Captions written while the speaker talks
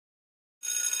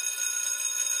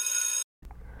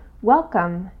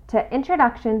Welcome to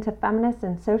Introduction to Feminist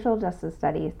and Social Justice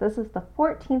Studies. This is the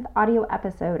 14th audio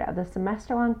episode of the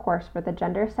semester-long course for the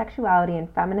Gender, Sexuality, and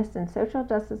Feminist and Social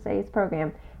Justice Studies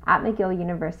program at McGill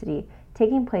University,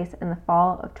 taking place in the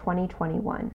fall of 2021.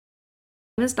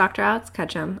 My name is Dr. Alex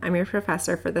Ketchum. I'm your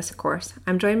professor for this course.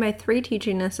 I'm joined by 3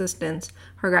 teaching assistants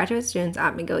who are graduate students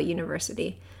at McGill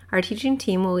University. Our teaching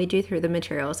team will lead you through the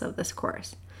materials of this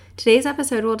course. Today's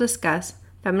episode will discuss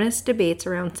feminist debates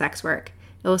around sex work.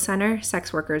 It will center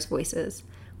sex workers' voices.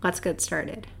 Let's get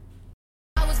started.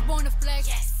 I was born to flex,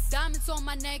 yes. Diamonds on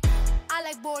my neck. I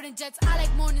like boarding jets, I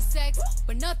like more than sex.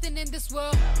 But nothing in this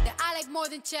world that I like more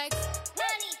than checks.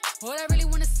 Money. All I really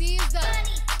wanna see is the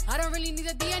money. I don't really need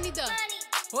a D, I need the money.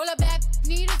 All I back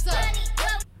need is the money.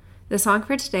 The song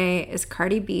for today is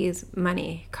Cardi B's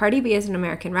Money. Cardi B is an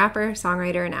American rapper,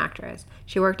 songwriter, and actress.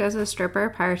 She worked as a stripper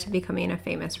prior to becoming a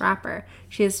famous rapper.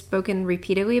 She has spoken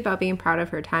repeatedly about being proud of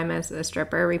her time as a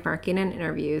stripper, remarking in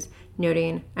interviews,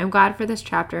 noting, "I'm glad for this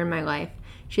chapter in my life."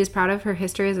 She is proud of her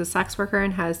history as a sex worker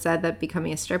and has said that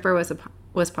becoming a stripper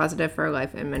was positive for her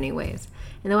life in many ways.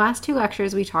 In the last 2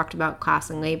 lectures, we talked about class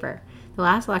and labor. The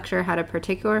last lecture had a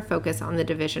particular focus on the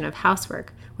division of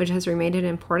housework, which has remained an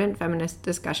important feminist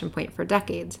discussion point for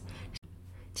decades.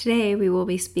 Today, we will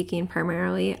be speaking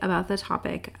primarily about the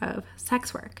topic of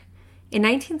sex work. In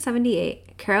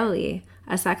 1978, Carol Lee,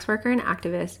 a sex worker and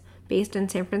activist based in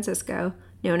San Francisco,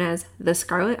 known as the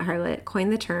Scarlet Harlot,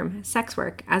 coined the term sex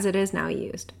work as it is now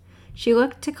used. She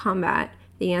looked to combat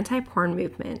the anti-porn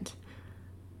movement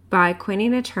by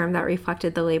coining a term that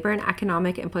reflected the labor and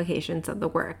economic implications of the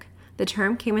work. The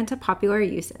term came into popular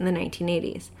use in the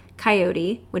 1980s.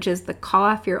 Coyote, which is the call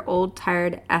off your old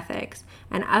tired ethics,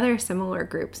 and other similar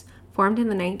groups formed in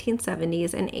the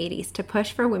 1970s and 80s to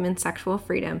push for women's sexual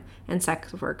freedom and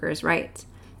sex workers' rights.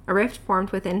 A rift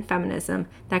formed within feminism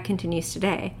that continues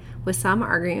today, with some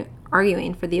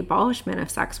arguing for the abolishment of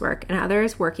sex work and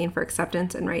others working for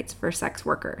acceptance and rights for sex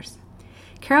workers.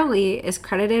 Carol Lee is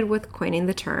credited with coining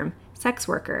the term sex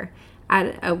worker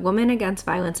at a Women Against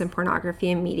Violence in Pornography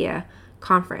and Media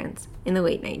conference in the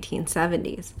late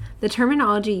 1970s. The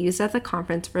terminology used at the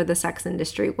conference for the sex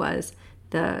industry was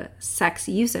the sex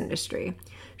use industry.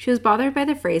 She was bothered by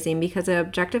the phrasing because it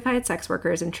objectified sex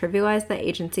workers and trivialized the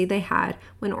agency they had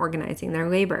when organizing their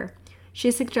labor.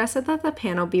 She suggested that the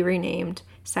panel be renamed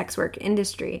Sex Work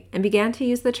Industry and began to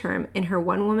use the term in her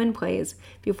one-woman plays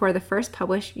before the first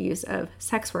published use of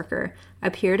sex worker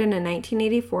appeared in a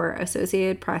 1984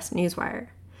 Associated Press newswire.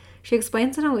 She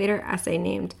explains in a later essay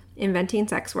named Inventing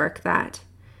Sex Work that,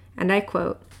 and I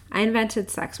quote, "I invented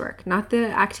sex work, not the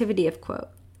activity of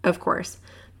course,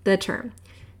 the term.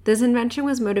 This invention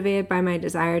was motivated by my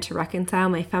desire to reconcile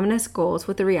my feminist goals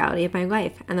with the reality of my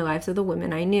life and the lives of the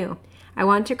women I knew. I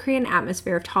wanted to create an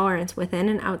atmosphere of tolerance within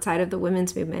and outside of the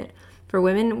women's movement for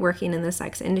women working in the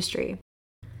sex industry."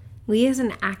 Lee is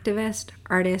an activist,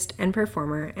 artist, and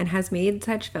performer and has made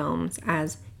such films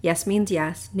as Yes Means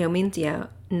Yes, No Means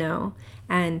No,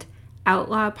 and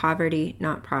Outlaw Poverty,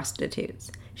 Not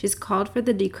Prostitutes. She's called for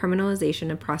the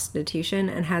decriminalization of prostitution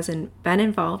and has been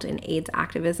involved in AIDS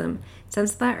activism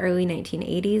since the early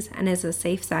 1980s and is a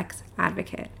safe sex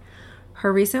advocate.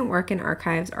 Her recent work and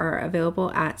archives are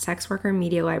available at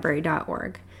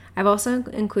sexworkermedialibrary.org. I've also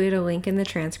included a link in the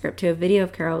transcript to a video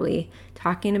of Carol Lee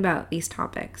talking about these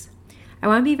topics. I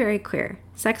want to be very clear.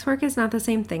 Sex work is not the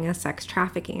same thing as sex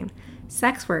trafficking.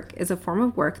 Sex work is a form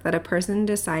of work that a person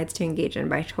decides to engage in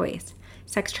by choice.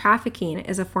 Sex trafficking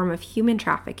is a form of human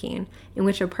trafficking in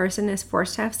which a person is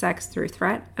forced to have sex through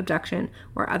threat, abduction,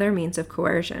 or other means of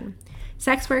coercion.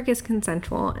 Sex work is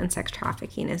consensual and sex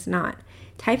trafficking is not.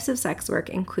 Types of sex work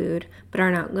include, but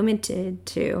are not limited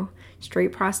to,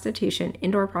 straight prostitution,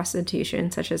 indoor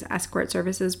prostitution such as escort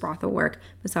services, brothel work,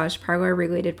 massage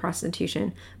parlor-related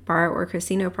prostitution, bar or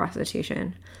casino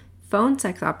prostitution, phone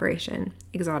sex operation,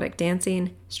 exotic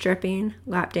dancing, stripping,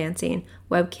 lap dancing,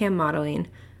 webcam modeling,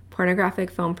 pornographic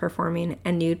film performing,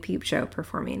 and nude peep show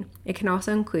performing. It can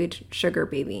also include sugar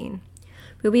babying.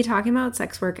 We'll be talking about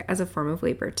sex work as a form of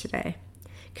labor today.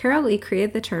 Carol Lee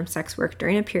created the term sex work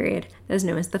during a period that is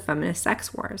known as the feminist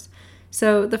sex wars.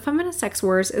 So the feminist sex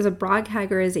wars is a broad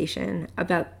categorization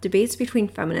about debates between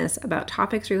feminists about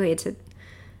topics related to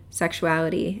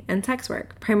sexuality and sex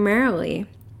work, primarily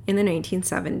in the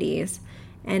 1970s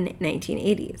and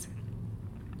 1980s.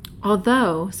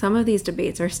 Although some of these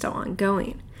debates are still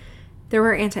ongoing. There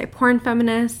were anti-porn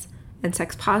feminists and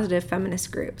sex-positive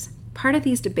feminist groups. Part of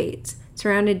these debates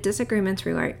surrounded disagreements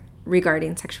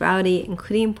regarding sexuality,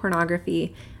 including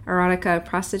pornography, erotica,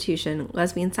 prostitution,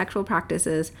 lesbian sexual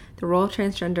practices, the role of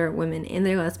transgender women in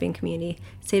the lesbian community,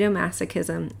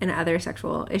 sadomasochism, and other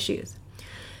sexual issues.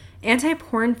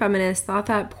 Anti-porn feminists thought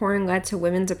that porn led to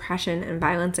women's oppression and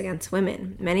violence against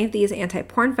women. Many of these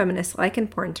anti-porn feminists likened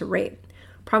porn to rape.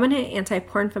 Prominent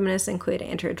anti-porn feminists include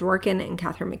Andrea Dworkin and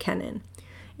Catherine McKinnon.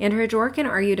 Andrea Dworkin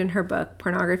argued in her book,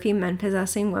 Pornography, Men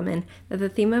Possessing Women, that the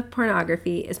theme of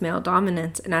pornography is male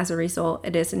dominance, and as a result,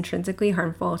 it is intrinsically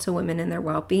harmful to women and their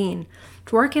well-being.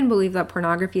 Dworkin believed that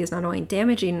pornography is not only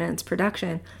damaging in its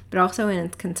production, but also in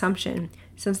its consumption,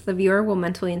 since the viewer will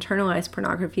mentally internalize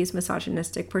pornography's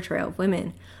misogynistic portrayal of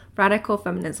women. Radical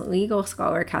feminist legal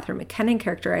scholar Catherine McKinnon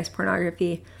characterized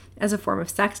pornography as a form of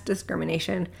sex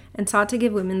discrimination and sought to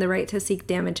give women the right to seek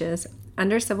damages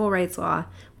under civil rights law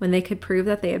when they could prove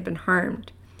that they had been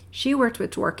harmed. She worked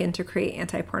with Dworkin to create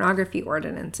anti-pornography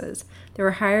ordinances. They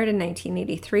were hired in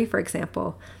 1983, for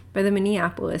example, by the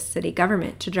Minneapolis city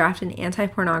government to draft an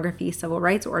anti-pornography civil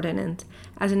rights ordinance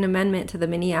as an amendment to the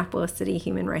Minneapolis City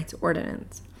Human Rights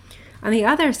Ordinance. On the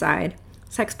other side,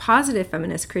 sex-positive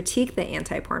feminists critiqued the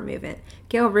anti-porn movement.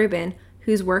 Gail Rubin,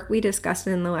 whose work we discussed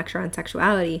in the lecture on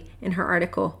sexuality, in her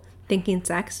article, Thinking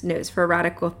Sex, Notes for a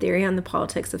Radical Theory on the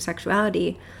Politics of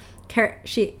Sexuality,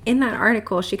 in that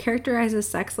article, she characterizes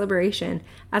sex liberation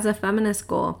as a feminist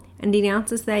goal and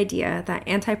denounces the idea that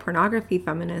anti-pornography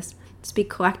feminists speak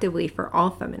collectively for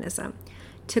all feminism.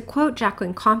 To quote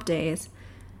Jacqueline Compte's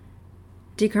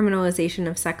Decriminalization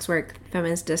of Sex Work,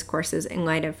 Feminist Discourses in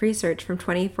Light of Research from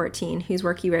 2014, whose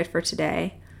work you read for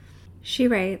today, she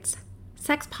writes,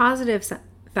 sex-positive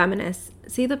feminists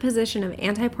see the position of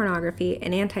anti-pornography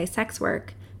and anti-sex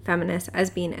work feminists as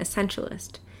being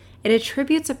essentialist. It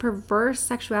attributes a perverse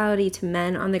sexuality to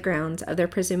men on the grounds of their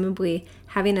presumably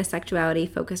having a sexuality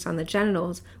focused on the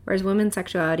genitals, whereas women's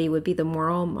sexuality would be the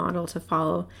moral model to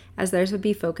follow, as theirs would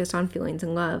be focused on feelings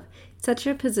and love. Such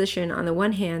a position, on the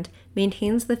one hand,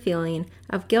 maintains the feeling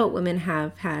of guilt women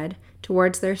have had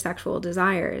towards their sexual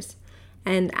desires,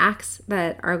 and acts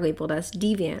that are labeled as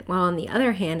deviant, while on the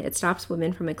other hand, it stops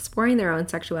women from exploring their own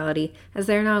sexuality, as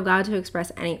they are not allowed to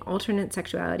express any alternate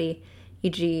sexuality,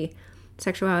 e.g.,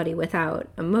 sexuality without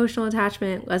emotional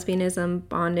attachment, lesbianism,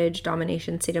 bondage,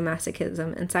 domination,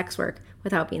 sadomasochism, and sex work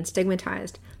without being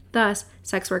stigmatized. Thus,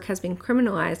 sex work has been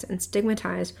criminalized and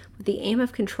stigmatized with the aim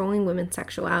of controlling women's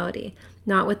sexuality,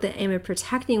 not with the aim of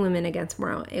protecting women against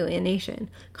moral alienation.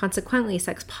 Consequently,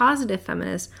 sex-positive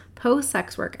feminists pose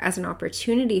sex work as an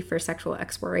opportunity for sexual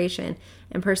exploration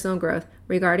and personal growth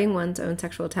regarding one's own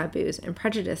sexual taboos and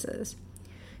prejudices.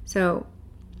 So,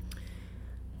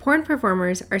 porn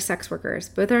performers are sex workers,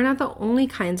 but they're not the only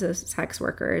kinds of sex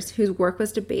workers whose work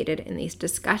was debated in these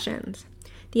discussions.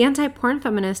 The anti-porn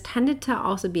feminists tended to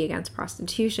also be against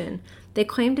prostitution. They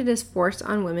claimed it is forced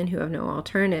on women who have no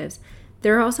alternatives.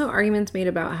 There are also arguments made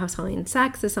about how selling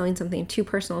sex is selling something too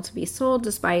personal to be sold,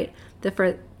 despite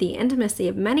the intimacy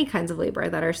of many kinds of labor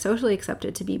that are socially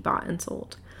accepted to be bought and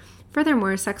sold.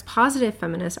 Furthermore, sex-positive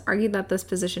feminists argued that this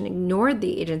position ignored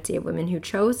the agency of women who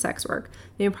chose sex work,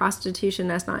 viewing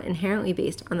prostitution as not inherently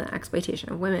based on the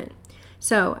exploitation of women.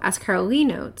 So, as Carol Lee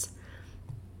notes,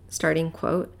 starting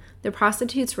quote, the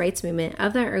prostitutes' rights movement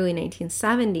of the early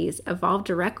 1970s evolved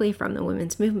directly from the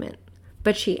women's movement.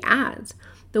 But she adds,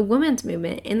 the women's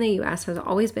movement in the U.S. has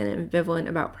always been ambivalent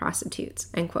about prostitutes,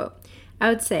 end quote. I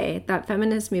would say that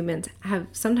feminist movements have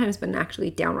sometimes been actually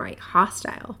downright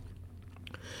hostile.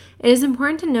 It is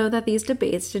important to know that these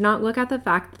debates did not look at the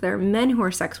fact that there are men who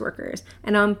are sex workers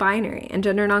and non-binary and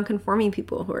gender non-conforming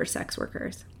people who are sex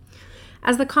workers.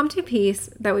 As the Compte piece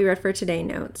that we read for today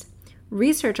notes,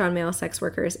 research on male sex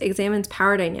workers examines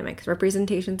power dynamics,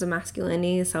 representations of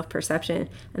masculinity, self-perception,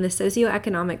 and the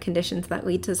socioeconomic conditions that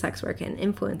lead to sex work and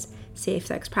influence safe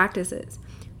sex practices.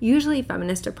 Usually,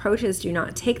 feminist approaches do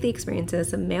not take the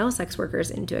experiences of male sex workers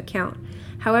into account.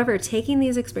 However, taking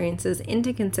these experiences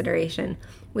into consideration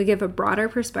would give a broader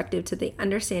perspective to the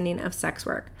understanding of sex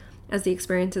work, as the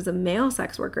experiences of male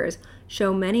sex workers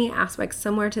show many aspects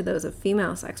similar to those of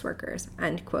female sex workers,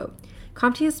 end quote.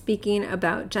 Compte is speaking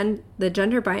about the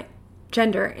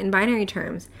gender in binary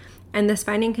terms, and this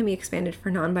finding can be expanded for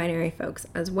non-binary folks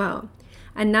as well.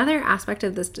 Another aspect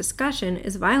of this discussion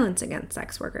is violence against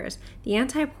sex workers. The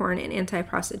anti-porn and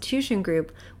anti-prostitution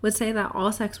group would say that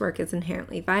all sex work is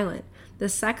inherently violent. The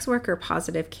sex worker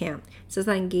positive camp says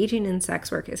that engaging in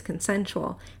sex work is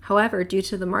consensual. However, due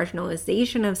to the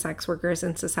marginalization of sex workers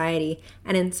in society,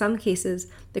 and in some cases,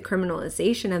 the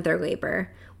criminalization of their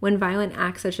labor, when violent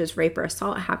acts such as rape or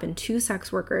assault happen to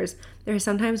sex workers, they're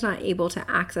sometimes not able to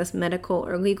access medical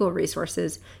or legal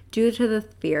resources due to the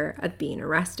fear of being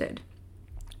arrested.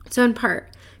 So in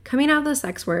part, coming out of the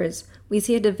sex wars, we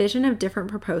see a division of different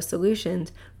proposed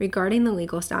solutions regarding the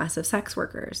legal status of sex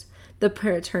workers. the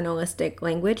paternalistic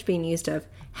language being used of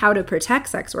how to protect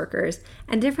sex workers,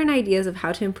 and different ideas of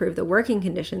how to improve the working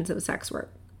conditions of sex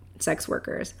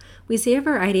workers, we see a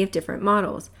variety of different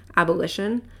models: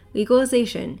 abolition,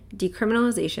 legalization,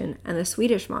 decriminalization, and the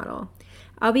Swedish model.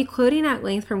 I'll be quoting at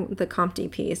length from the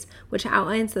Comte piece, which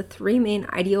outlines the three main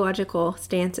ideological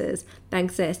stances that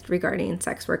exist regarding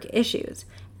sex work issues: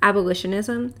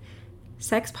 abolitionism,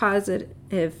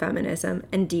 sex-positive feminism,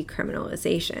 and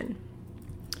decriminalization.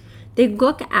 They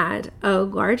look at a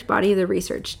large body of the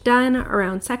research done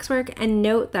around sex work and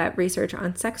note that research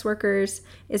on sex workers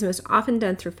is most often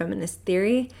done through feminist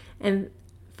theory and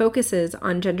focuses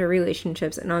on gender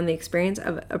relationships and on the experience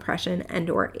of oppression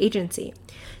and/or agency.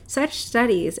 Such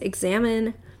studies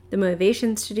examine the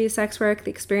motivations to do sex work,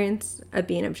 the experience of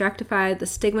being objectified, the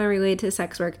stigma related to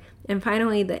sex work, and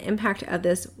finally, the impact of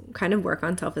this kind of work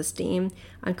on self-esteem,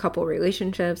 on couple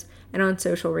relationships, and on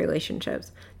social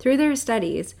relationships. Through their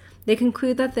studies, they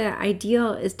conclude that the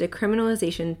ideal is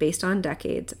decriminalization based on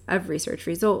decades of research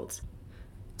results.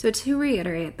 So to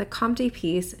reiterate, the Comte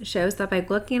piece shows that by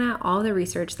looking at all the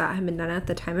research that had been done at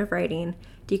the time of writing,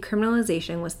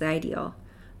 decriminalization was the ideal.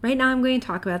 Right now I'm going to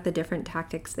talk about the different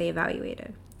tactics they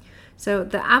evaluated. So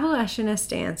the abolitionist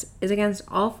stance is against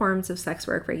all forms of sex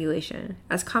work regulation.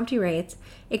 As Comte writes,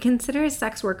 it considers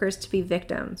sex workers to be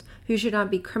victims who should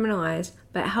not be criminalized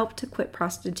but help to quit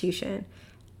prostitution,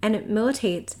 and it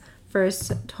militates for a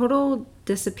total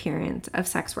disappearance of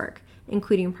sex work,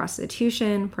 including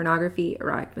prostitution, pornography,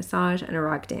 erotic massage, and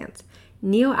erotic dance.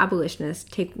 Neo-abolitionists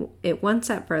take it one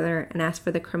step further and ask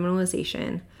for the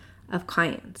criminalization of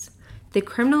clients. The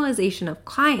criminalization of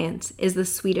clients is the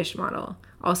Swedish model,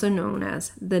 also known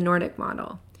as the Nordic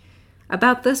model.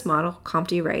 About this model,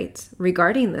 Comte writes,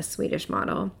 regarding the Swedish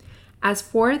model, as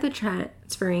for the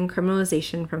transferring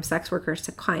criminalization from sex workers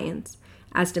to clients,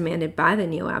 as demanded by the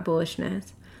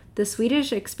neo-abolitionists, the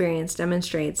Swedish experience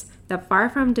demonstrates that far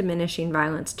from diminishing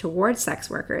violence towards sex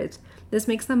workers, this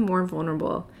makes them more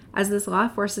vulnerable, as this law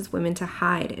forces women to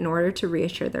hide in order to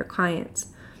reassure their clients.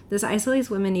 This isolates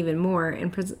women even more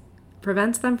and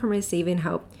prevents them from receiving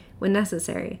help when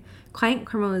necessary. Client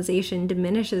criminalization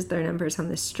diminishes their numbers on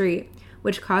the street,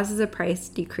 which causes a price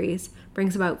decrease,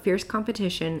 brings about fierce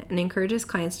competition, and encourages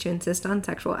clients to insist on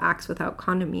sexual acts without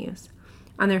condom use.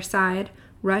 On their side,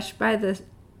 rushed by the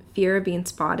fear of being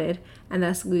spotted and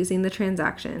thus losing the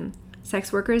transaction,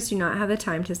 sex workers do not have the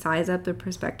time to size up the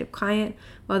prospective client,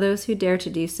 while those who dare to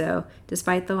do so,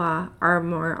 despite the law, are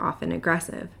more often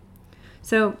aggressive.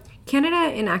 So,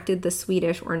 Canada enacted the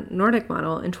Swedish or Nordic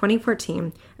model in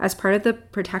 2014 as part of the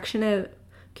Protection of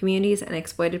Communities and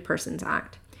Exploited Persons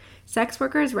Act. Sex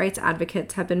workers' rights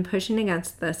advocates have been pushing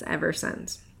against this ever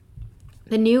since.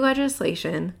 The new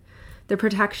legislation, the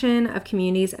Protection of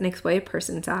Communities and Exploited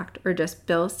Persons Act, or just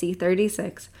Bill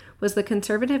C-36, was the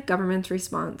Conservative government's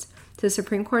response to the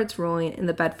Supreme Court's ruling in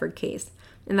the Bedford case.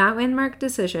 In that landmark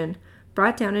decision,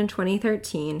 brought down in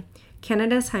 2013,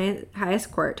 Canada's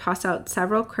highest court tossed out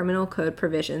several criminal code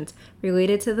provisions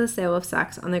related to the sale of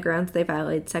sex on the grounds they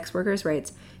violated sex workers'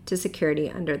 rights to security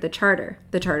under the Charter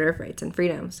of Rights and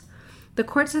Freedoms. The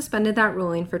court suspended that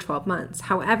ruling for 12 months,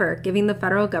 however, giving the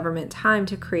federal government time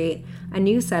to create a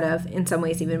new set of, in some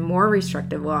ways even more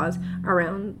restrictive laws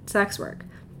around sex work.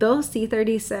 Bill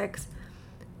C-36,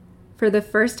 for the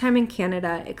first time in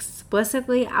Canada,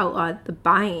 explicitly outlawed the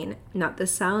buying, not the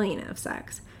selling of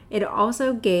sex. It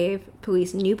also gave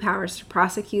police new powers to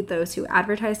prosecute those who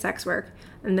advertise sex work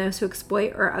and those who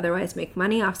exploit or otherwise make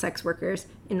money off sex workers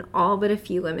in all but a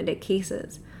few limited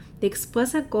cases. The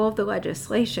explicit goal of the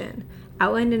legislation,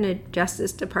 outlined in a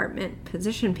Justice Department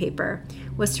position paper,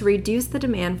 was to reduce the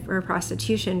demand for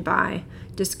prostitution by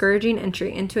discouraging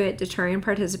entry into it, deterring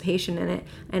participation in it,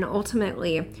 and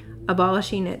ultimately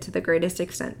abolishing it to the greatest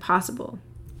extent possible.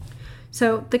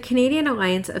 So, the Canadian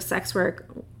Alliance of Sex Work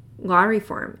Law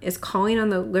Reform is calling on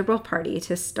the Liberal Party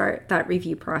to start that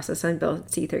review process on Bill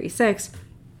C-36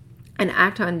 and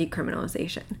act on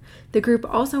decriminalization. The group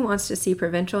also wants to see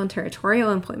provincial and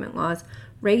territorial employment laws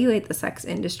regulate the sex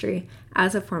industry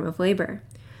as a form of labor.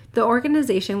 The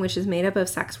organization, which is made up of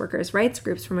sex workers' rights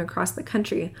groups from across the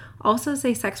country, also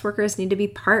say sex workers need to be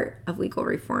part of legal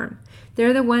reform.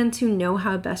 They're the ones who know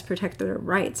how to best protect their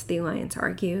rights, the Alliance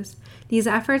argues. These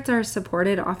efforts are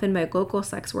supported often by local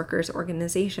sex workers'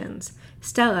 organizations.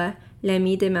 Stella,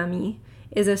 l'Ami des Mamies,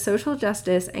 is a social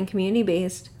justice and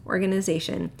community-based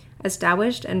organization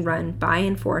established and run by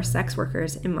and for sex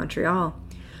workers in Montreal.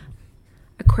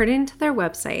 According to their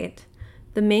website,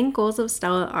 the main goals of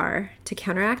Stella are to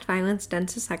counteract violence done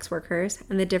to sex workers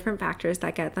and the different factors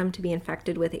that get them to be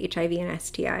infected with HIV and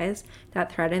STIs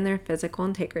that threaten their physical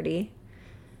integrity,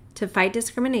 to fight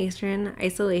discrimination,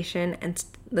 isolation, and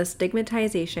the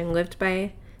stigmatization lived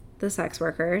by the sex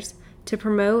workers, to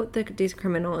promote the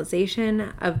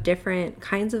decriminalization of different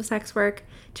kinds of sex work,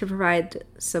 to provide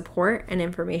support and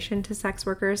information to sex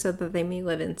workers so that they may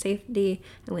live in safety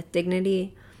and with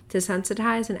dignity, to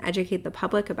sensitize and educate the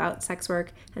public about sex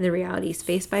work and the realities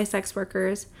faced by sex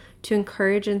workers, to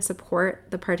encourage and support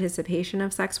the participation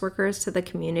of sex workers to the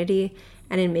community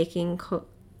and in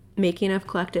making of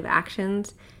collective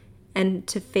actions, and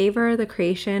to favor the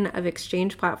creation of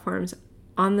exchange platforms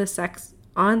on sex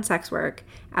work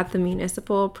at the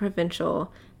municipal,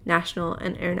 provincial, national,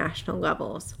 and international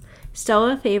levels.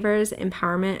 Stella favors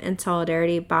empowerment and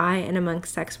solidarity by and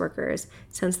amongst sex workers,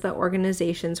 since the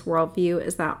organization's worldview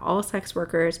is that all sex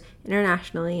workers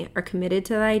internationally are committed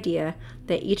to the idea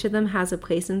that each of them has a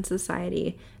place in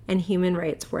society and human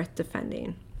rights worth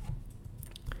defending.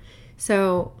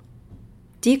 So,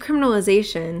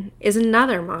 decriminalization is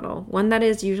another model, one that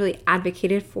is usually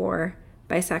advocated for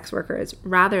by sex workers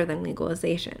rather than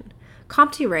legalization.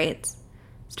 Compte writes,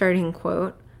 starting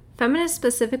quote, "Feminists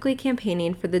specifically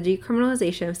campaigning for the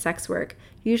decriminalization of sex work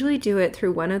usually do it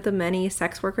through one of the many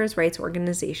sex workers' rights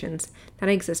organizations that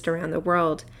exist around the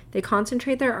world. They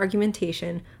concentrate their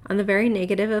argumentation on the very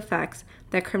negative effects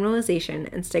that criminalization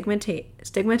and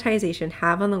stigmatization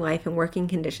have on the life and working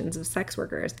conditions of sex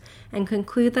workers, and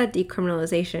conclude that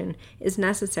decriminalization is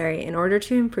necessary in order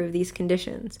to improve these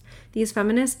conditions. These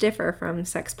feminists differ from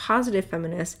sex-positive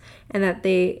feminists in that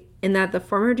the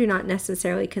former do not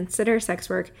necessarily consider sex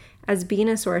work as being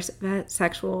a source of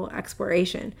sexual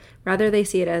exploration. Rather, they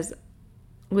see it as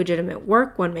legitimate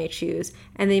work one may choose,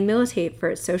 and they militate for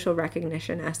its social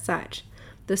recognition as such.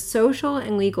 The social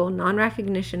and legal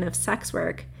non-recognition of sex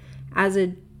work as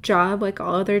a job like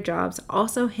all other jobs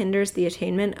also hinders the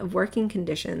attainment of working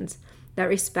conditions that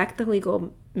respect the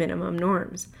legal minimum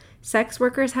norms. Sex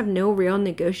workers have no real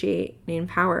negotiating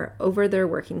power over their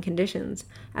working conditions,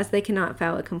 as they cannot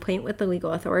file a complaint with the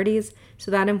legal authorities,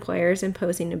 so that employers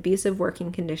imposing abusive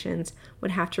working conditions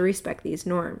would have to respect these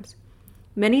norms.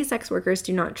 Many sex workers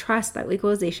do not trust that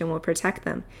legalization will protect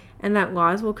them, and that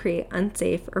laws will create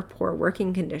unsafe or poor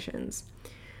working conditions."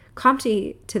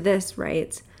 Compte to this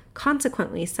writes,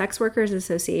 "Consequently, sex workers'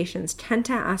 associations tend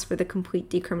to ask for the complete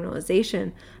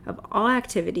decriminalization of all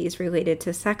activities related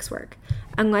to sex work.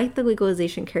 Unlike the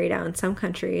legalization carried out in some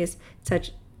countries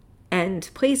and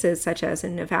places such as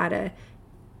in Nevada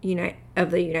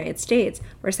of the United States,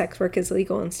 where sex work is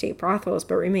legal in state brothels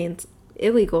but remains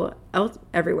illegal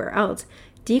everywhere else,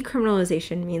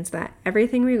 decriminalization means that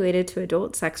everything related to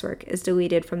adult sex work is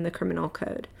deleted from the criminal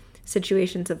code.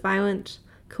 Situations of violence,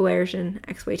 coercion,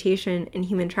 exploitation, and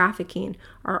human trafficking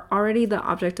are already the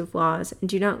object of laws and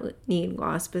do not need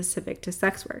laws specific to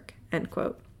sex work." End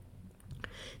quote.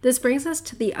 This brings us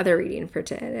to the other reading for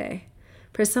today.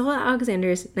 Priscilla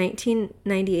Alexander's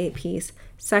 1998 piece,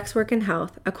 Sex Work and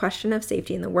Health, A Question of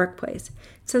Safety in the Workplace.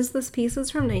 Since this piece is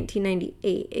from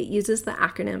 1998, it uses the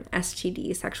acronym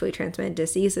STD, Sexually Transmitted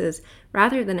Diseases,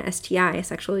 rather than STI,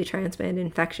 Sexually Transmitted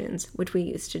Infections, which we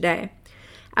use today.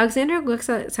 Alexander looks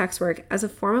at sex work as a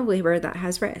form of labor that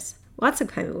has risks. Lots of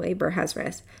kind of labor has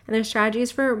risks, and there's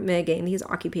strategies for mitigating these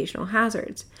occupational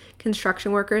hazards.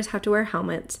 Construction workers have to wear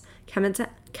helmets,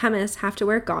 chemists have to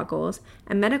wear goggles,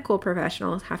 and medical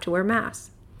professionals have to wear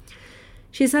masks.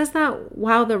 She says that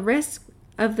while the risks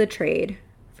of the trade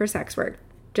for sex work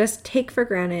just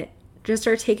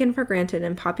are taken for granted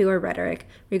in popular rhetoric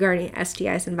regarding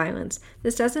STIs and violence,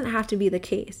 this doesn't have to be the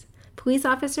case. Police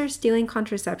officers stealing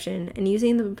contraception and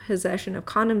using the possession of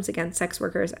condoms against sex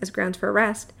workers as grounds for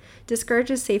arrest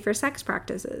discourages safer sex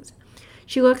practices.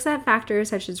 She looks at factors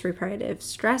such as reproductive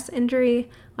stress injury,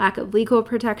 lack of legal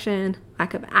protection,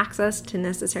 lack of access to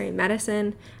necessary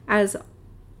medicine, as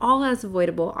all as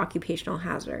avoidable occupational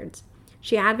hazards.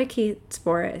 She advocates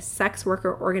for a sex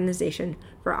worker organization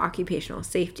for occupational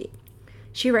safety.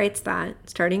 She writes that,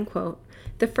 starting quote,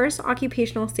 "The first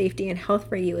occupational safety and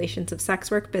health regulations of sex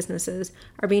work businesses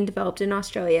are being developed in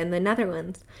Australia and the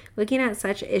Netherlands, looking at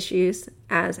such issues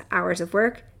as hours of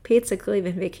work, paid sick leave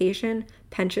and vacation,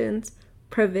 pensions,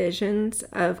 provisions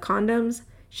of condoms,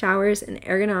 showers, and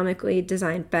ergonomically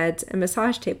designed beds and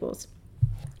massage tables."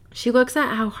 She looks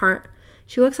at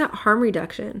harm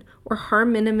reduction or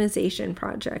harm minimization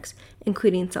projects,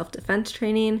 including self-defense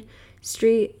training,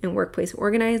 street and workplace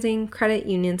organizing, credit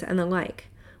unions, and the like,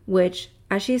 which,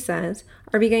 as she says,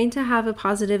 are beginning to have a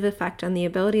positive effect on the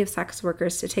ability of sex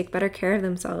workers to take better care of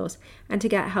themselves and to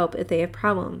get help if they have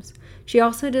problems. She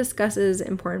also discusses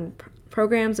important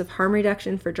programs of harm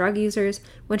reduction for drug users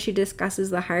when she discusses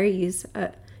the higher use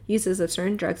uses of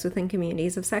certain drugs within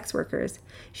communities of sex workers.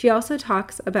 She also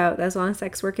talks about that as long as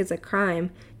sex work is a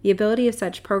crime, the ability of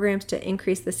such programs to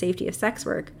increase the safety of sex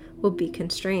work will be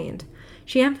constrained.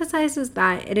 She emphasizes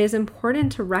that it is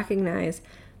important to recognize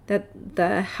that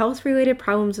the health-related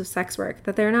problems of sex work,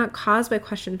 that they're not caused by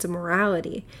questions of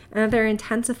morality, and that they're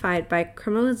intensified by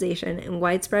criminalization and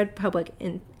widespread public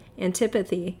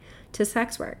antipathy to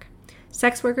sex work.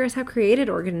 Sex workers have created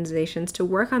organizations to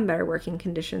work on better working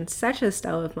conditions, such as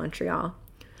Stella of Montreal.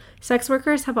 Sex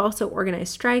workers have also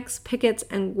organized strikes, pickets,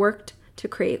 and worked to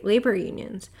create labor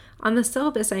unions. On the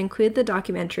syllabus, I include the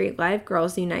documentary Live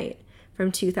Girls Unite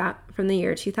from the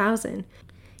year 2000.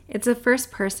 It's a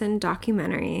first-person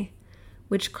documentary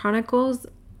which chronicles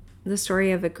the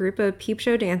story of a group of peep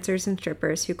show dancers and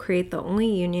strippers who create the only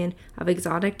union of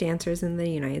exotic dancers in the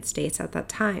United States at that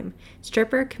time.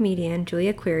 Stripper comedian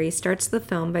Julia Query starts the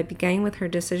film by beginning with her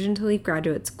decision to leave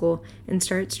graduate school and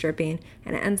start stripping,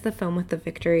 and ends the film with the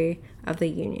victory of the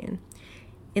union.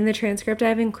 In the transcript,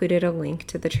 I've included a link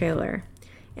to the trailer.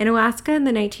 In Alaska in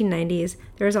the 1990s,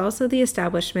 there was also the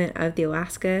establishment of the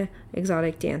Alaska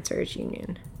Exotic Dancers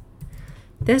Union.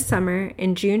 This summer,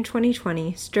 in June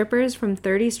 2020, strippers from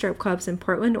 30 strip clubs in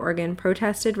Portland, Oregon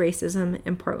protested racism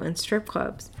in Portland strip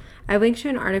clubs. I linked to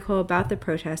an article about the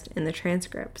protest in the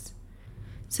transcripts.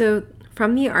 So,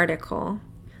 from the article,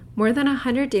 more than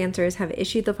 100 dancers have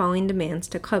issued the following demands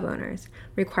to club owners: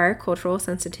 require cultural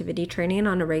sensitivity training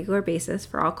on a regular basis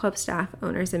for all club staff,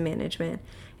 owners, and management,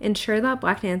 ensure that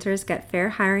Black dancers get fair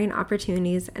hiring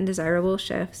opportunities and desirable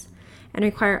shifts, and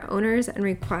require owners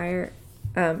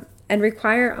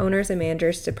and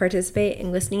managers to participate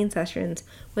in listening sessions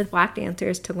with Black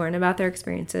dancers to learn about their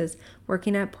experiences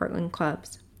working at Portland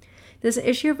clubs. This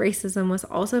issue of racism was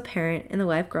also apparent in the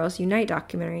Live Girls Unite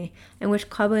documentary, in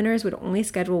which club owners would only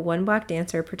schedule one Black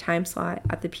dancer per time slot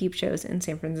at the peep shows in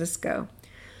San Francisco.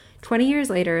 20 years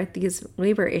later, these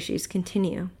labor issues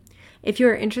continue. If you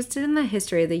are interested in the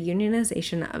history of the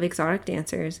unionization of exotic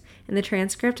dancers, in the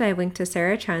transcript I linked to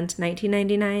Sarah Chun's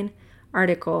 1999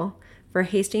 article for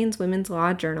Hastings Women's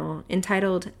Law Journal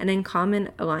entitled An Uncommon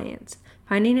Alliance: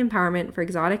 Finding Empowerment for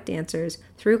Exotic Dancers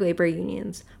Through Labor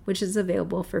Unions, which is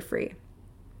available for free.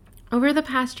 Over the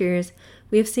past years,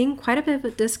 we have seen quite a bit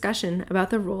of discussion about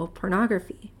the role of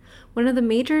pornography. One of the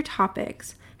major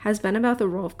topics has been about the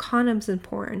role of condoms in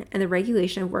porn and the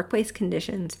regulation of workplace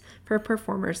conditions for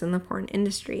performers in the porn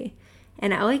industry.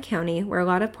 In LA County, where a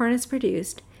lot of porn is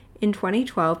produced, in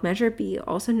 2012, Measure B,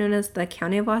 also known as the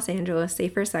County of Los Angeles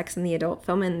Safer Sex in the Adult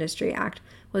Film Industry Act,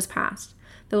 was passed.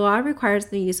 The law requires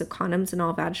the use of condoms in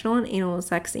all vaginal and anal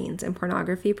sex scenes in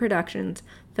pornography productions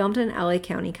filmed in LA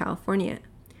County, California.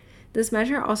 This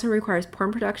measure also requires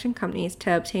porn production companies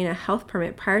to obtain a health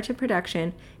permit prior to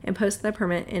production and post the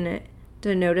permit in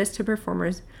a notice to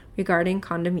performers regarding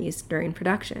condom use during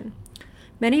production.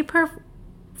 Many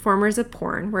performers of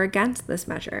porn were against this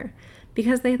measure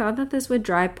because they thought that this would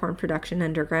drive porn production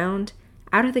underground,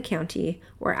 out of the county,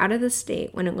 or out of the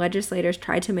state when legislators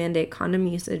tried to mandate condom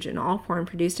usage in all porn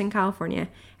produced in California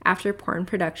after porn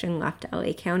production left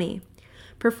LA County.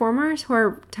 Performers who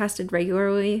are tested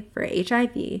regularly for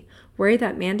HIV worried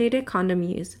that mandated condom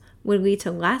use would lead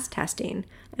to less testing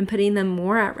and putting them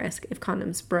more at risk if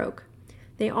condoms broke.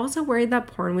 They also worried that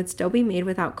porn would still be made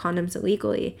without condoms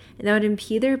illegally, and that would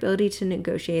impede their ability to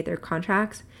negotiate their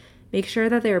contracts, make sure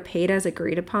that they are paid as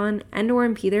agreed upon, and/or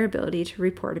impede their ability to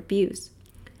report abuse.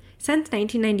 Since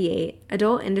 1998,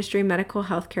 Adult Industry Medical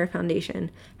Healthcare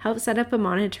Foundation helped set up a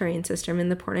monitoring system in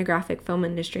the pornographic film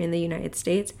industry in the United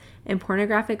States, and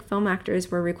pornographic film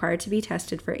actors were required to be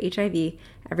tested for HIV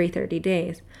every 30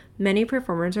 days. Many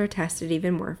performers are tested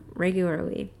even more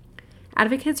regularly.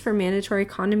 Advocates for mandatory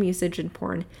condom usage in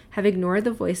porn have ignored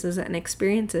the voices and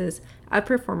experiences of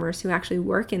performers who actually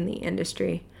work in the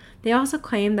industry. They also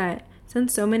claim that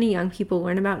since so many young people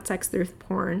learn about sex through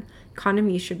porn, condom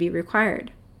use should be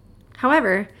required.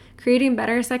 However, creating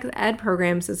better sex ed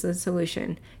programs is a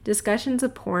solution. Discussions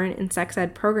of porn in sex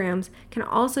ed programs can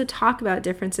also talk about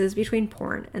differences between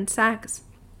porn and sex.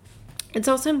 It's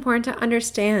also important to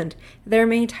understand that there are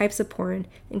many types of porn,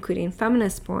 including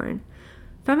feminist porn.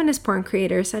 Feminist porn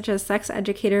creators such as sex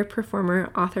educator,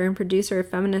 performer, author, and producer of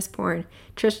feminist porn,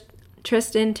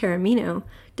 Tristan Taormino,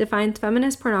 defines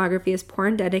feminist pornography as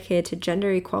porn dedicated to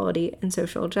gender equality and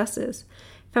social justice.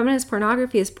 Feminist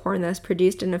pornography is porn that is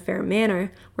produced in a fair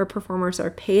manner, where performers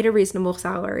are paid a reasonable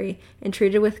salary and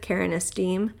treated with care and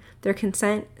esteem, their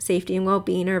consent, safety, and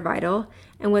well-being are vital,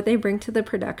 and what they bring to the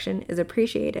production is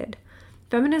appreciated.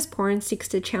 Feminist porn seeks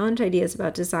to challenge ideas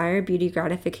about desire, beauty,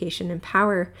 gratification, and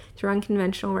power through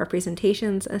unconventional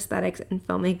representations, aesthetics, and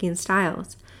filmmaking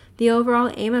styles. The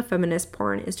overall aim of feminist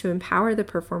porn is to empower the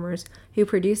performers who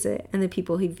produce it and the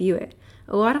people who view it.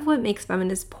 A lot of what makes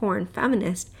feminist porn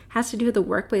feminist has to do with the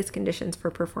workplace conditions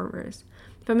for performers.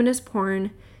 Feminist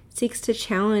porn seeks to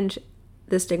challenge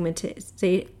the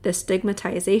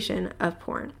stigmatization of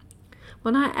porn.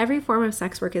 While not every form of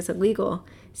sex work is illegal,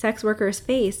 sex workers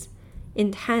face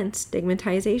intense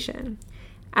stigmatization.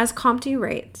 As Compton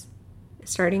writes,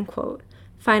 starting quote,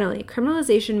 "Finally,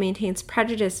 criminalization maintains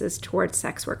prejudices towards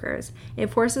sex workers.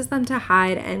 It forces them to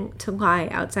hide and to lie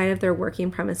outside of their working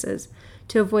premises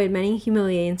to avoid many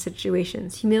humiliating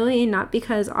situations. Humiliating not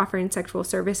because offering sexual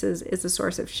services is a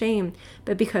source of shame,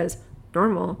 but because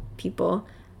normal people,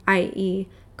 i.e.,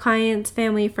 clients,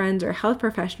 family, friends, or health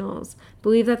professionals,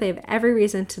 believe that they have every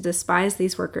reason to despise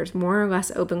these workers more or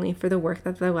less openly for the work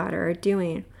that the latter are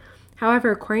doing.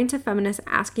 However, according to feminists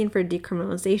asking for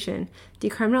decriminalization,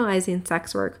 decriminalizing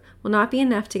sex work will not be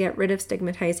enough to get rid of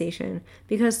stigmatization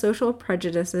because social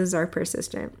prejudices are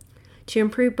persistent. To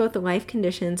improve both the life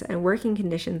conditions and working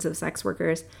conditions of sex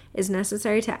workers, it is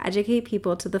necessary to educate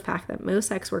people to the fact that most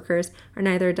sex workers are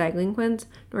neither delinquents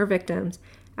nor victims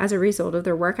as a result of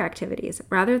their work activities.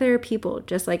 Rather, they are people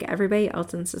just like everybody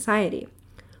else in society.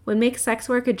 What makes sex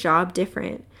work a job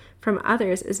different from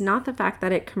others is not the fact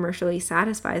that it commercially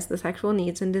satisfies the sexual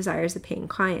needs and desires of paying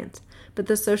clients, but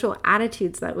the social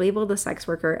attitudes that label the sex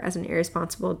worker as an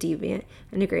irresponsible, deviant,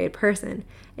 and degraded person.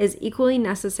 It is equally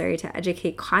necessary to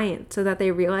educate clients so that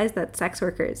they realize that sex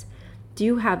workers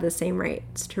do have the same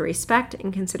rights to respect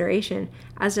and consideration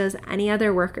as does any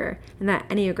other worker, and that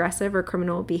any aggressive or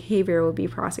criminal behavior will be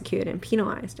prosecuted and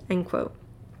penalized," end quote.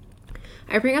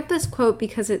 I bring up this quote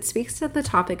because it speaks to the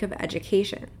topic of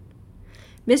education.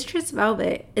 Mistress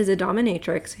Velvet is a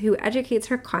dominatrix who educates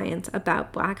her clients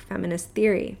about Black feminist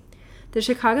theory. The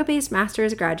Chicago-based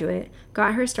master's graduate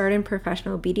got her start in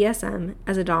professional BDSM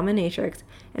as a dominatrix,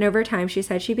 and over time she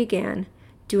said she began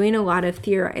doing a lot of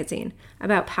theorizing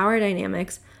about power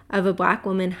dynamics of a Black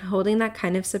woman holding that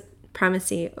kind of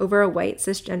supremacy over a white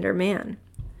cisgender man.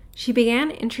 She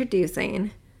began introducing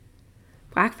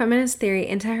Black feminist theory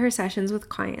into her sessions with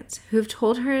clients who have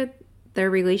told her their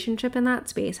relationship in that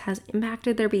space has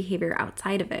impacted their behavior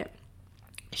outside of it.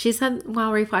 She said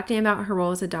while reflecting about her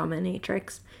role as a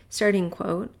dominatrix, starting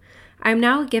quote, "I'm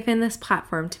now given this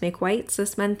platform to make white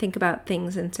cis men think about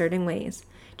things in certain ways.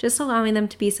 Just allowing them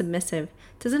to be submissive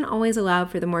doesn't always allow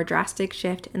for the more drastic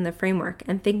shift in the framework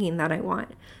and thinking that I want.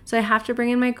 So I have to bring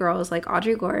in my girls like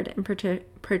Audre Lorde and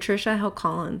Patricia Hill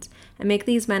Collins and make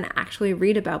these men actually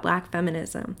read about Black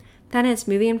feminism. Then it's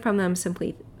moving from them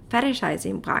simply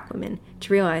fetishizing Black women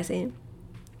to realizing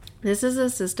this is a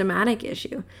systematic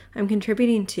issue I'm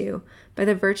contributing to by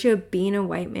the virtue of being a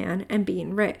white man and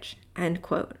being rich," end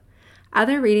quote.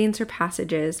 Other readings or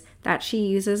passages that she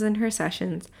uses in her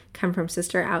sessions come from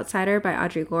Sister Outsider by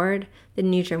Audre Lorde, The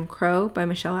New Jim Crow by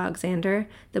Michelle Alexander,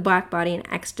 The Black Body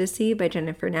in Ecstasy by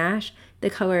Jennifer Nash, The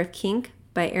Color of Kink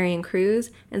by Ariane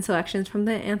Cruz, and selections from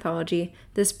the anthology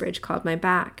This Bridge Called My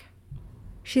Back.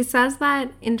 She says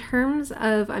that in terms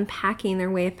of unpacking their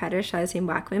way of fetishizing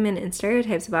Black women and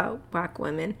stereotypes about Black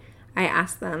women, I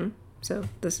asked them, so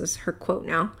this is her quote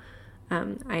now,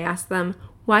 I asked them,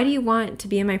 "Why do you want to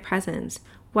be in my presence?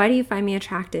 Why do you find me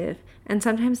attractive?" And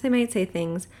sometimes they might say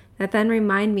things that then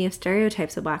remind me of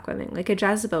stereotypes of Black women, like a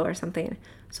Jezebel or something.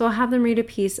 So I'll have them read a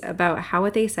piece about how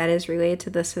what they said is related to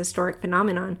this historic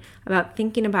phenomenon about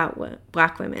thinking about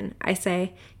Black women. I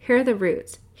say, here are the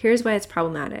roots. Here's why it's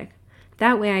problematic.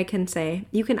 That way I can say,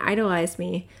 you can idolize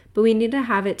me, but we need to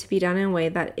have it to be done in a way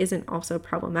that isn't also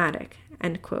problematic,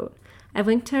 end quote. I've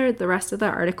linked to the rest of the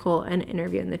article and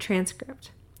interview in the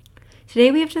transcript. Today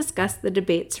we have discussed the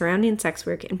debate surrounding sex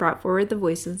work and brought forward the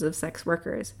voices of sex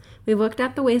workers. We've looked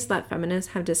at the ways that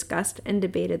feminists have discussed and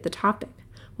debated the topic,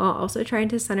 while also trying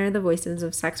to center the voices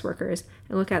of sex workers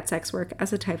and look at sex work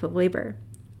as a type of labor.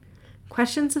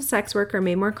 Questions of sex work are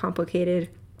made more complicated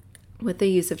with the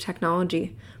use of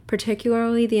technology,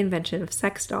 particularly the invention of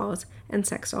sex dolls and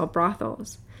sex doll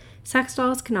brothels. Sex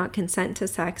dolls cannot consent to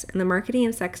sex, and the marketing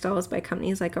of sex dolls by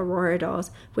companies like Aurora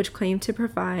Dolls, which claim to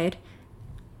provide,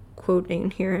 quoting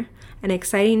here, an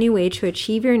exciting new way to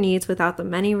achieve your needs without the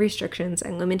many restrictions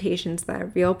and limitations that a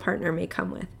real partner may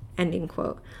come with, ending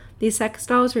quote. These sex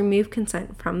dolls remove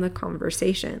consent from the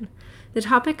conversation. The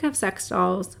topic of sex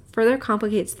dolls further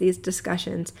complicates these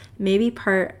discussions and may be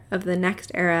part of the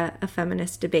next era of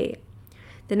feminist debate.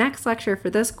 The next lecture for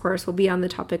this course will be on the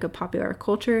topic of popular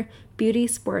culture, beauty,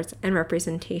 sports, and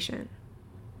representation.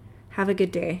 Have a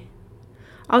good day.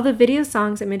 All the videos,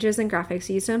 songs, images, and graphics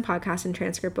used in podcast and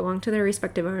transcript belong to their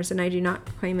respective owners, and I do not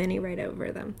claim any right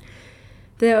over them.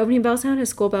 The opening bell sound is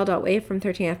school bell.wave from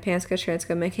 13F Panska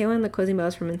Shranska Michaela, and the closing bell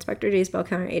is from Inspector J's bell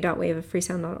counter a.wave of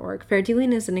freesound.org. Fair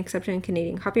dealing is an exception in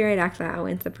Canadian Copyright Act that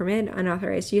outlines the permitted,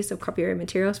 unauthorized use of copyright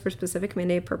materials for specific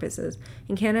mandated purposes.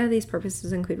 In Canada, these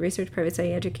purposes include research, private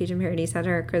study, education, parody,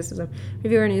 satire, criticism,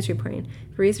 review, or news reporting.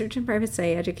 For research and private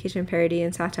study, education, parody,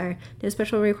 and satire, no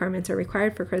special requirements are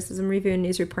required for criticism, review, and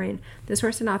news reporting. The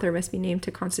source and author must be named to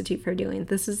constitute fair dealing.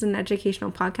 This is an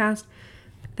educational podcast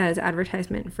that is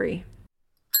advertisement free.